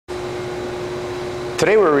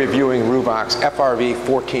Today we're reviewing Ruwac's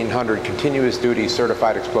FRV1400 Continuous Duty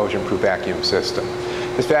Certified Explosion-Proof Vacuum System.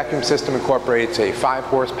 This vacuum system incorporates a 5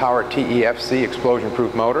 horsepower TEFC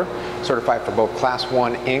explosion-proof motor, certified for both Class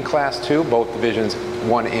 1 and Class 2, both divisions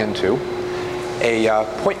 1 and 2. A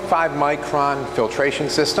 0.5 micron filtration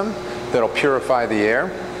system that'll purify the air,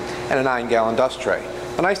 and a 9-gallon dust tray.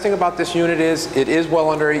 The nice thing about this unit is it is well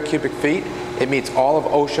under 8 cubic feet. It meets all of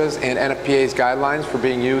OSHA's and NFPA's guidelines for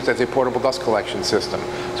being used as a portable dust collection system.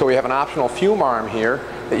 So we have an optional fume arm here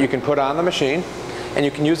that you can put on the machine, and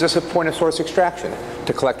you can use this as point of source extraction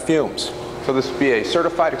to collect fumes. So this would be a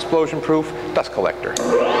certified explosion-proof dust collector.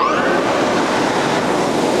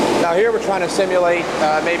 Now here we're trying to simulate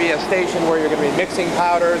maybe a station where you're going to be mixing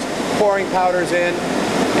powders, pouring powders in,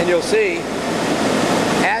 and you'll see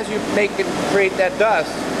as you make and create that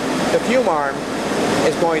dust, the fume arm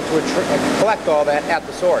is going to collect all that at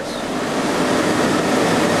the source.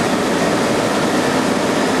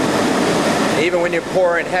 Even when you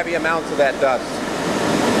pour in heavy amounts of that dust.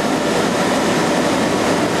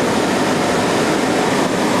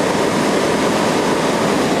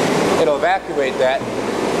 It'll evacuate that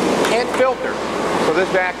and filter. So this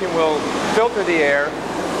vacuum will filter the air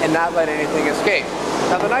and not let anything escape.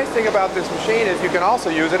 Now the nice thing about this machine is you can also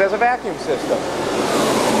use it as a vacuum system.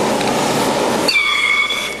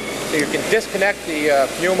 So you can disconnect the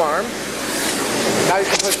fume arm. Now you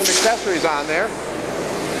can put some accessories on there,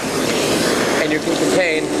 and you can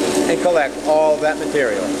contain and collect all of that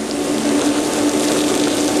material.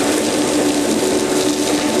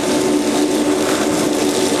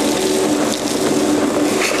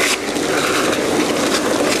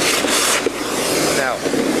 Now,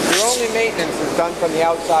 your only maintenance is done from the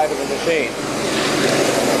outside of the machine.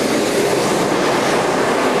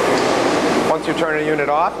 Once you turn a unit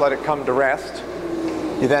off, let it come to rest.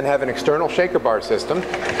 You then have an external shaker bar system.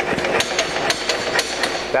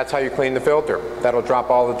 That's how you clean the filter. That'll drop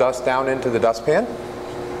all the dust down into the dustpan.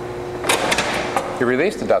 You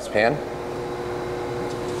release the dustpan,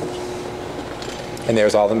 and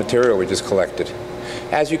there's all the material we just collected.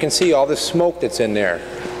 As you can see, all this smoke that's in there,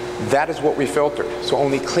 that is what we filtered. So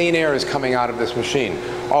only clean air is coming out of this machine.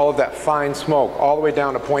 All of that fine smoke, all the way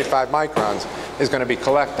down to 0.5 microns, is going to be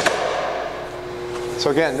collected. So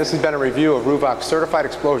again, this has been a review of Ruwac's Certified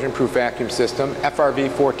Explosion-Proof Vacuum System,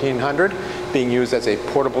 FRV1400, being used as a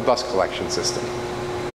portable dust collection system.